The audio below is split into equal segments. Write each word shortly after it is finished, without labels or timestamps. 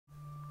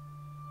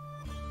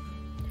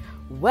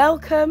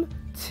Welcome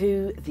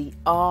to the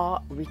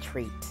R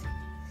Retreat,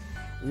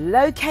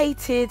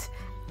 located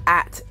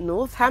at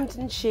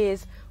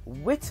Northamptonshire's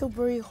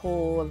Whittlebury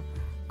Hall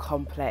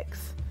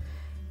complex,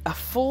 a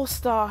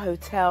 4-star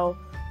hotel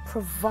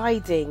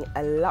providing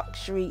a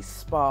luxury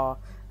spa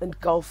and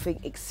golfing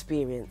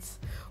experience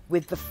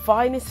with the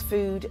finest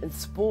food and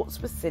sports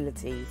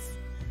facilities.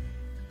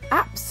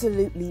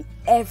 Absolutely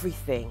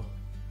everything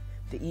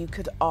that you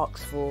could ask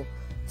for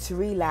to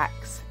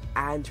relax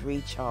and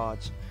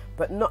recharge.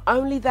 But not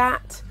only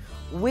that,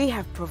 we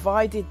have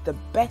provided the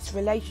best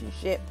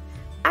relationship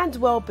and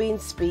well-being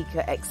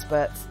speaker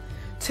experts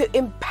to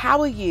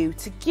empower you,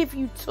 to give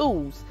you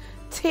tools,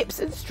 tips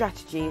and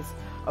strategies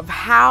of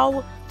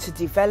how to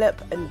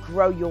develop and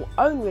grow your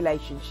own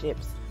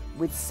relationships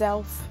with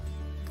self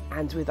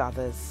and with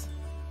others.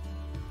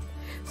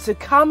 So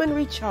come and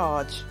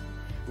recharge,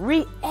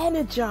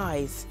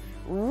 re-energize,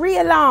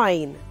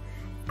 realign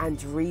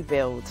and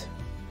rebuild.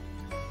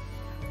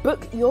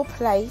 Book your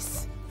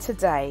place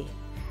today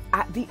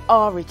at the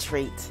R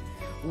Retreat,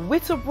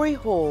 Whittlebury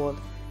Hall,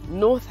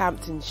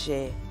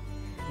 Northamptonshire.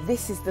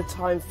 This is the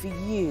time for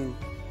you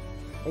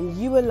and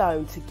you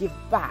alone to give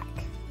back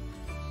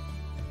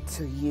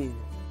to you.